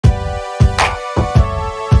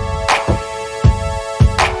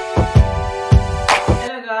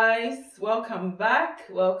welcome back.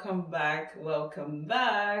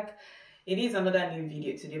 It is another new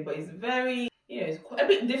video today, but it's very, it's a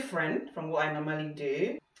bit different from what I normally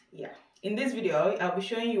do. Yeah, in this video I'll be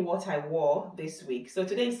showing you what I wore this week. So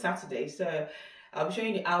today is Saturday, so I'll be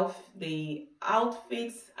showing you the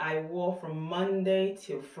outfits I wore from Monday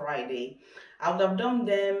till Friday. I would have done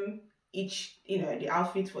them each, the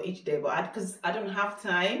outfits for each day, but because I don't have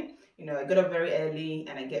time, I got up very early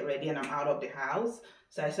and I get ready and I'm out of the house.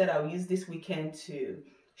 So I said I'll use this weekend to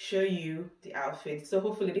show you the outfit. So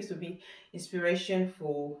hopefully this will be inspiration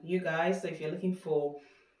for you guys. So if you're looking for,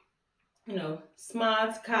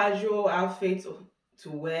 smart, casual outfits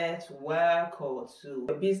to wear to work or to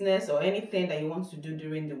a business or anything that you want to do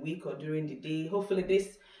during the week or during the day, hopefully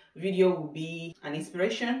this video will be an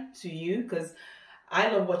inspiration to you, because I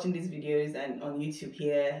love watching these videos and on YouTube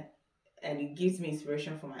here, and it gives me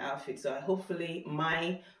inspiration for my outfit. So hopefully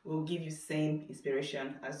mine will give you same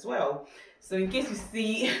inspiration as well. So in case you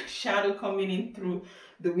see shadow coming in through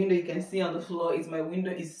the window, you can see on the floor is my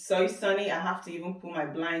window. Is so sunny. I have to even put my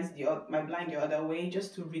blind the other way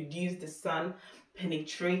just to reduce the sun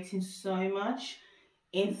penetrating so much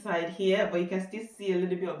inside here. But you can still see a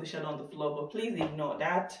little bit of the shadow on the floor, but please ignore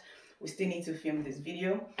that. We still need to film this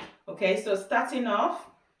video. Okay, so starting off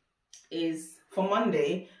is for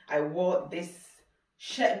Monday, I wore this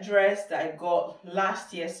shirt dress that I got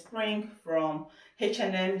last year spring from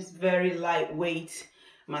H&M. It's very lightweight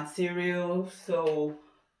material, so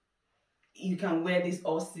you can wear this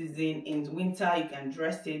all season. In winter, you can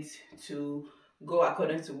dress it to go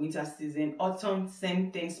according to winter season. Autumn, same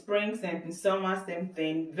thing. Spring, same thing. Summer, same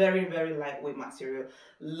thing. Very, very lightweight material.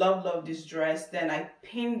 Love this dress. Then I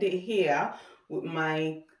pinned it here with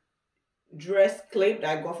my dress clip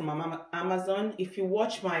that I got from Amazon. If you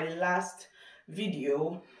watch my last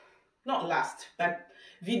video, not last, but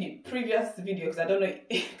previous video, because I don't know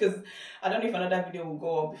if another video will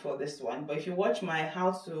go up before this one, but if you watch my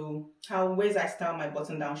ways I style my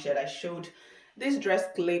button down shirt, I showed this dress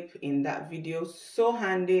clip in that video. So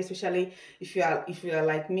handy, especially if you are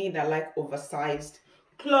like me that like oversized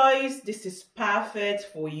clothes. This is perfect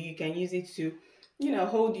for you. You can use it to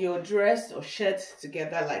hold your dress or shirt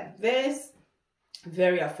together like this.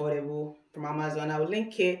 Very affordable from Amazon. I will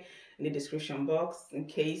link it in the description box in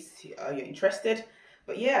case you're interested.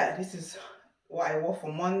 But yeah, this is what I wore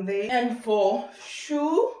for Monday. And for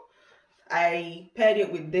shoe, I paired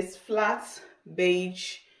it with this flat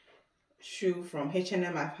beige shoe from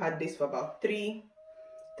H&M. I've had this for about three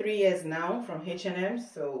years now from H&M.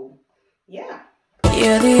 So yeah.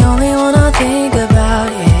 You're the only one I think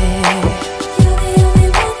about, yeah.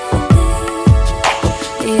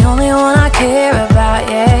 The only one I care about,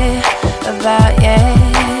 yeah, yeah.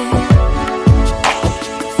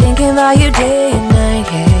 Thinking about you day and night,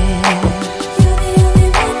 yeah.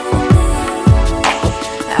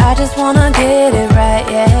 I just wanna get it right,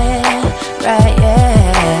 yeah.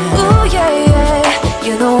 Ooh, yeah.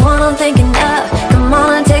 You're the one I'm thinking of. Come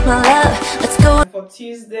on and take my love, let's go. For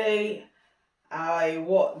Tuesday, I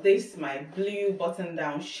wore this, my blue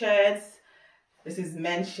button-down shirt. This is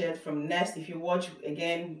men's shirt from Nest. If you watch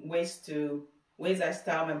again ways I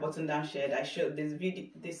style my button-down shirt, I showed this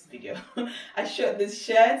video. I showed this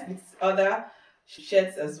shirt with other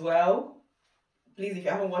shirts as well. Please, if you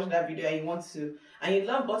haven't watched that video and you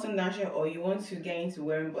love button-down shirt, or you want to get into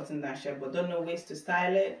wearing button-down shirt but don't know ways to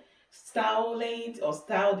style it or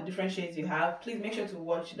style the different shades you have, please make sure to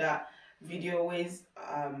watch that video ways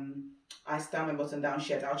I style my button-down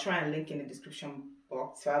shirt. I'll try and link in the description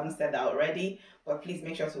box if I haven't said that already, but please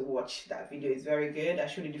make sure to watch that video. It's very good. I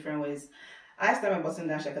show you different ways I style my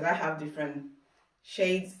button-down shirt, because I have different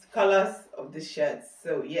shades, colors of this shirt.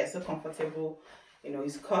 So yeah, so comfortable.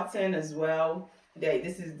 It's cotton as well.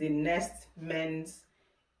 This is the Nest men's,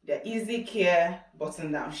 the Easy Care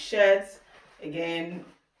button-down shirt. Again,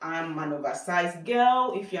 I'm an oversized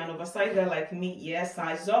girl. If you're an oversized girl like me, yeah,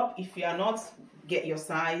 size up. If you're not, get your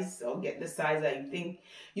size, or get the size that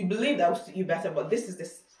you believe that will suit you better. But this is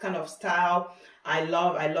this kind of style I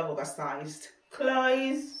love. I love oversized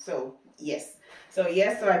clothes. So yes, so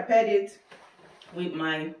I paired it with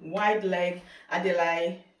my wide leg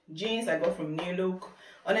Adelaide jeans I got from New Look.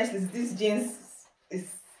 Honestly, this jeans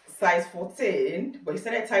is size 14, but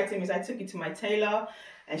instead of tightening it, I took it to my tailor,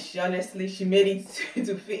 and she made it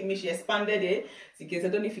to fit me. She expanded it, because I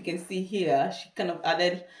don't know if you can see here, she kind of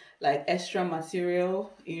added like extra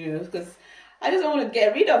material, because I just don't want to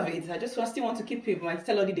get rid of it. I just still want to keep it. My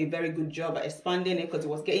tailor did a very good job at expanding it, because it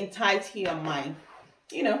was getting tight here on my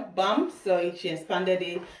bum. So she expanded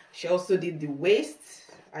it. She also did the waist.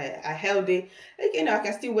 I held it. I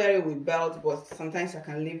can still wear it with belt, but sometimes I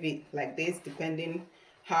can leave it like this depending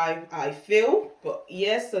how I feel. But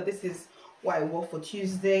yes, so this is what I wore for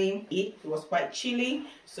Tuesday. It was quite chilly,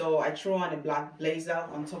 so I threw on a black blazer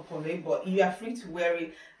on top of it, but you are free to wear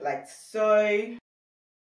it like so.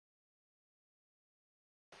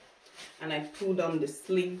 And I pulled on the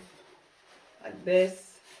sleeve like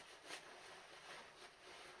this,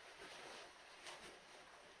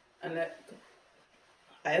 and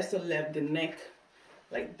I also left the neck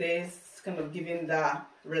like this, kind of giving that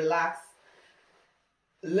relaxed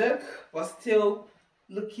look, but still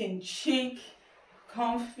looking chic,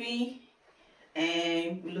 comfy,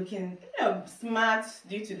 and looking, you know, smart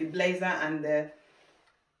due to the blazer and the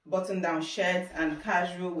button-down shirt, and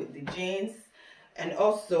casual with the jeans. And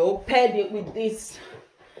also paired it with this,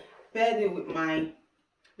 paired it with my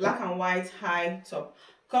black and white high top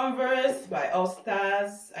Converse by All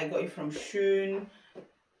Stars. I got it from Shein.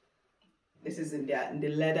 This is in the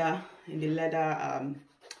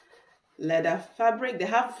leather fabric. They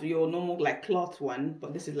have your normal like cloth one,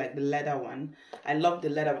 but this is like the leather one. I love the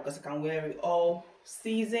leather because I can wear it all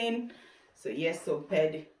season. So yes, so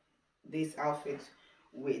paired this outfit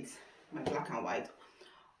with my black and white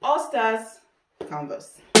All Stars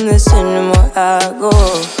Converse. Listen to what I go.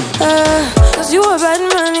 Cause you a bad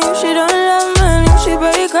money, she don't love money. She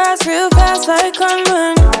break grass real fast like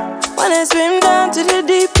conman. Wanna swim down to the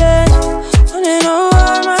deep end. Wanna know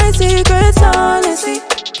all my secrets, honestly.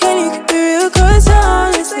 Can you keep it real? Cause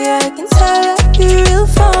honestly, I can tell that you're real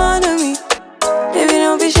fond of me. Baby,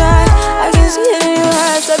 don't be shy, I can see it in your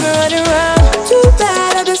eyes. I've been running around. Too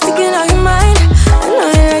bad, I've been sticking out your mind. I know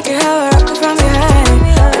you like it how I rock it from behind.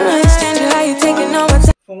 I don't understand you, how you taking all my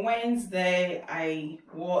time. For Wednesday, I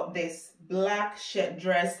wore this black shirt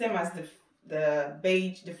dress, same as the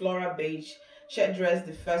beige, the floral beige shirt dress,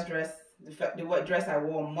 the first dress, the white dress I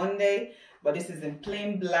wore on Monday. But this is in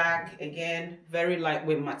plain black, again, very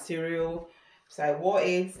lightweight material. So I wore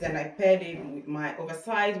it, then I paired it with my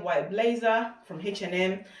oversized white blazer from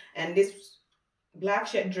H&M. And this black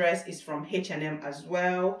shirt dress is from H&M as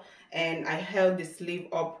well. And I held the sleeve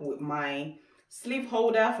up with my sleeve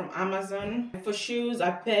holder from Amazon. For shoes, I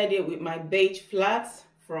paired it with my beige flats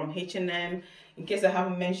from H&M. In case I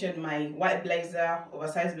haven't mentioned, my white blazer,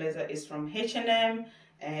 oversized blazer, is from H&M.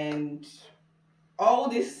 And all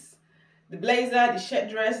this, the blazer, the shirt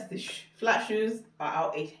dress, the flat shoes are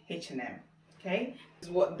out at H&M. Okay, this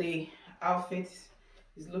is what the outfit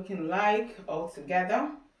is looking like all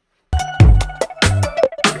together.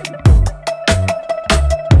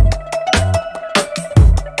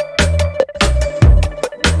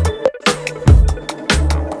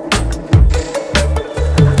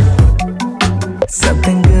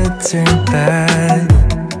 Something good turned bad.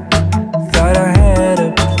 Thought I had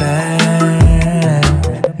a plan.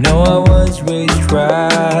 No, I was raised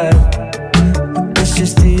right, but this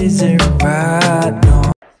just isn't right,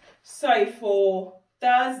 no. So for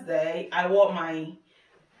Thursday, I wore my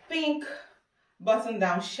pink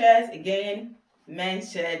button-down shirt, again,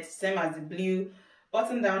 men's shirt, same as the blue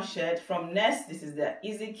button-down shirt from Nest. This is the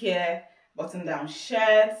Easy Care button-down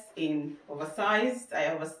shirt in oversized.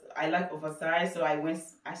 I like oversized, so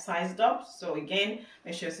I sized up. So again,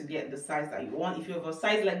 make sure to get the size that you want. If you're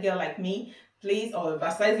oversized like girl like me, please, or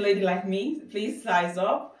oversized lady like me, please size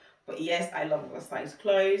up. But yes, I love oversized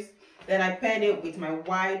clothes. Then I paired it with my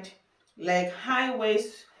wide leg high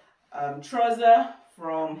waist trouser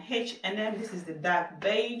from H&M. This is the dark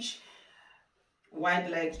beige wide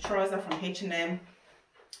leg trouser from H&M.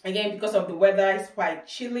 Again, because of the weather, it's quite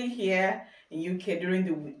chilly here in UK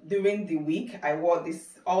during the week. I wore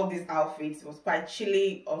all these outfits. It was quite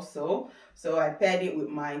chilly also, so I paired it with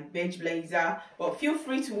my beige blazer. But feel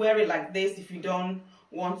free to wear it like this if you don't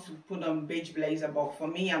want to put on beige blazer. But for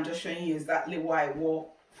me, I'm just showing you exactly what I wore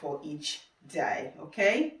for each day.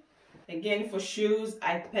 Okay. Again, for shoes,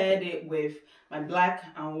 I paired it with my black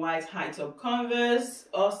and white high top Converse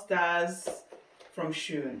All Stars from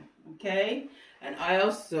Shein. Okay. And I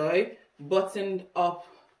also buttoned up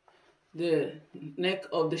the neck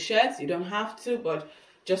of the shirt. You don't have to, but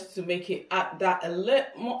just to make it add that a little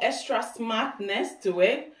more extra smartness to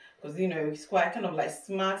it, because you know it's quite kind of like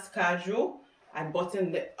smart casual. I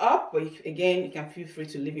buttoned it up, but again, you can feel free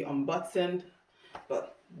to leave it unbuttoned.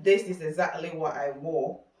 But this is exactly what I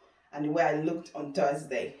wore and the way I looked on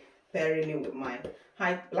Thursday, pairing it with my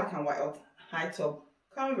black and white high top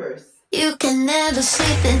Converse. You can never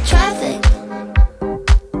sleep in traffic.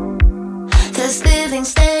 Cause living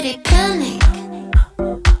steady panic.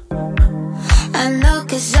 I know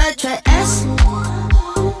cause I try acid.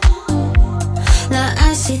 Now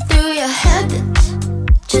I see through your habits.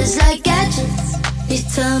 Just like gadgets. You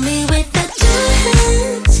tell me with the 2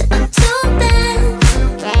 hands I'm too bad.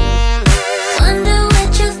 Wonder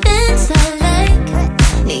what you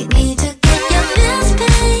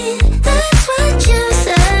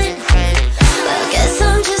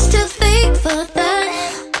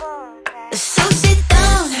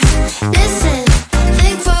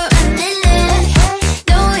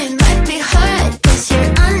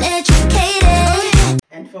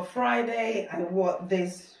got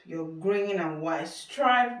this, your green and white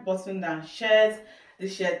striped button down shirt.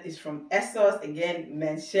 This shirt is from ASOS, again,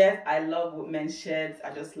 men's shirt. I love with men's shirts. I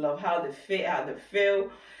just love how they fit, how they feel.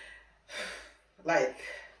 Like,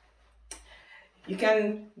 you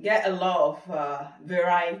can get a lot of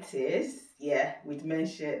varieties, yeah, with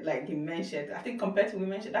men's shirt, like in men's shirt. I think compared to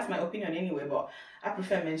women's shirt, that's my opinion anyway, but I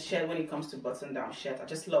prefer men's shirt when it comes to button down shirt. I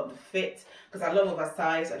just love the fit, because I love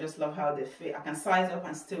oversized. I just love how they fit. I can size up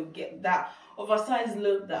and still get that oversized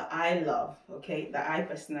look that I love, okay, that I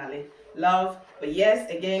personally love. But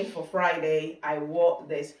yes, again, for Friday, I wore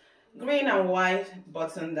this green and white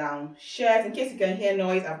button down shirt. In case you can hear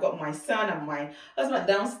noise, I've got my son and my husband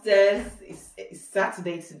downstairs. It's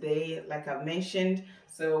Saturday today, like I mentioned,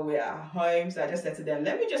 so we are home. So I just said to them,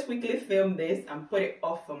 let me just quickly film this and put it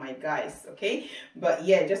off for my guys, okay? But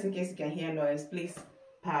yeah, just in case you can hear noise, please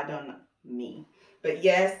pardon me. But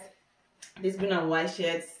yes, this green and white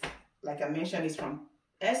shirts, like I mentioned, is from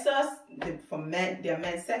ASOS, from their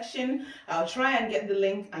men's section. I'll try and get the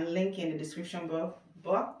link in the description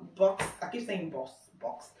box. I keep saying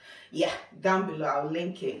box. Yeah, down below I'll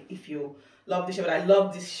link it if you love this shirt. But I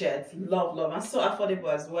love this shirt, love, and so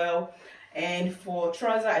affordable as well. And for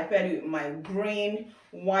trouser, I paired it with my green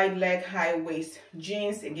wide leg high waist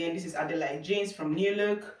jeans. Again, this is Adelaide jeans from New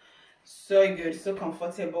Look. So good, so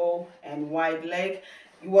comfortable and wide leg.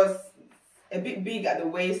 It was a bit big at the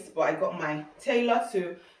waist, but I got my tailor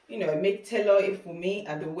to, you know, tailor it for me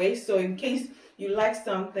at the waist. So in case you like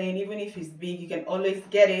something, even if it's big, you can always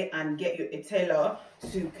get it and get a tailor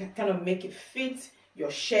to kind of make it fit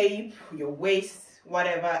your shape, your waist,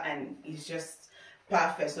 whatever, and it's just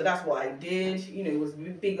perfect. So that's what I did. You know, it was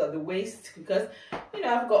big at the waist because, you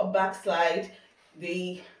know, I've got backslide.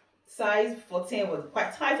 The size 14 was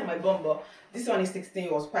quite tight on my bum, but this one is 16.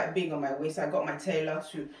 It was quite big on my waist. So I got my tailor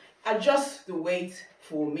to adjust the weight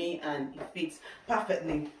for me and it fits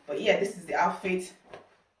perfectly. But yeah, this is the outfit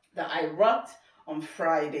that I rocked on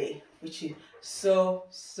Friday, which is so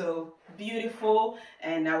beautiful.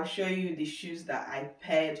 And I'll show you the shoes that I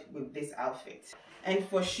paired with this outfit. And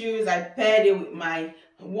for shoes, I paired it with my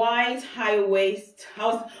white high waist.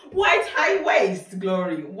 White high waist,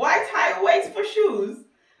 Glory. White high waist for shoes.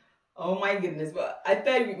 Oh my goodness. But I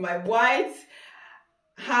paired it with my white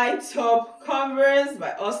high top Converse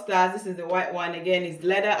by All Stars. This is the white one. Again, it's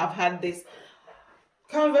leather. I've had this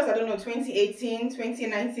Converse, I don't know, 2018,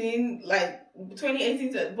 2019, like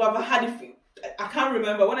 2018, but I've had it, I can't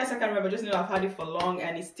remember. When I say I can't remember, just know I've had it for long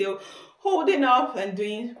and it's still holding up and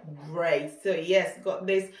doing great. So yes, got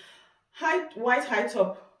this white high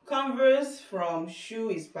top Converse from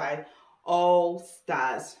Shoe is by All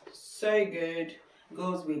Stars. So good.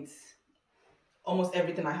 Goes with almost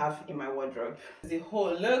everything I have in my wardrobe. The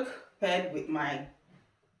whole look paired with my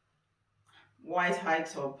white high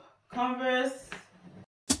top Converse.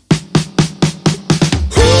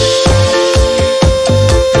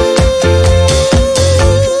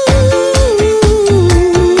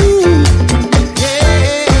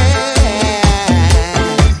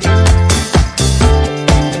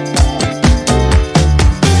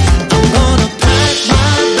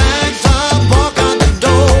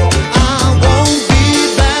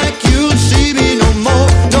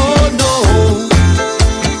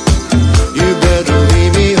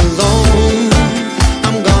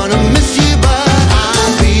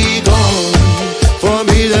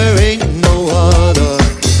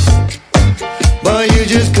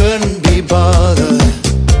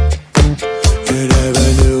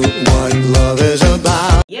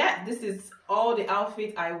 All the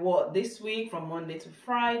outfits I wore this week from Monday to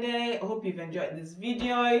Friday. I hope you've enjoyed this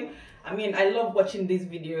video. I mean, I love watching these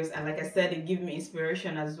videos, and like I said, they give me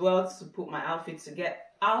inspiration as well to put my outfits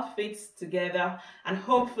together, and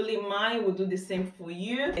hopefully mine will do the same for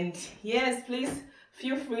you. And yes, please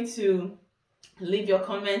feel free to leave your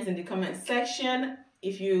comments in the comment section.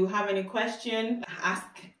 If you have any question,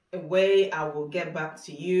 ask away. I will get back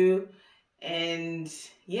to you. And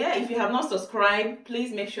yeah, if you have not subscribed,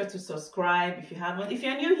 please make sure to subscribe if you haven't. If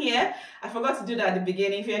you're new here, I forgot to do that at the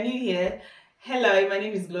beginning. If you're new here, hello, my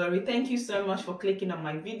name is Glory. Thank you so much for clicking on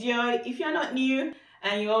my video. If you're not new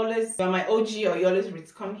and you're my OG, or you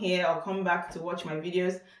always come here or come back to watch my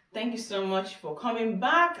videos, thank you so much for coming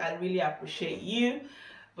back. I really appreciate you.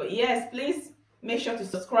 But yes, please make sure to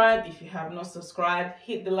subscribe if you have not subscribed.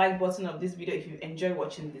 Hit the like button of this video if you enjoy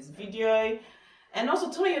watching this video. And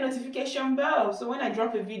also turn on your notification bell, so when I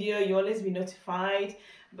drop a video, you always be notified.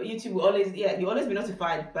 But YouTube will always, you always be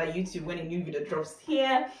notified by YouTube when a new video drops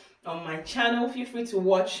here on my channel. Feel free to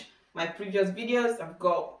watch my previous videos. I've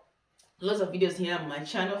got lots of videos here on my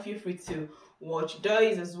channel. Feel free to watch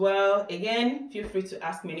those as well. Again, feel free to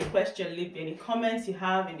ask me any question, leave any comments you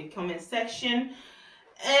have in the comment section.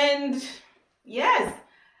 And yes,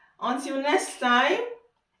 until next time,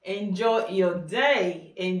 enjoy your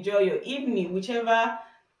day, enjoy your evening, whichever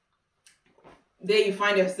day you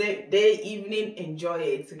find yourself, day, evening, enjoy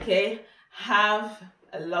it. Okay, have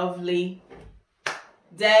a lovely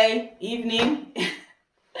day, evening.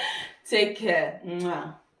 Take care.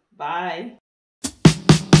 Bye.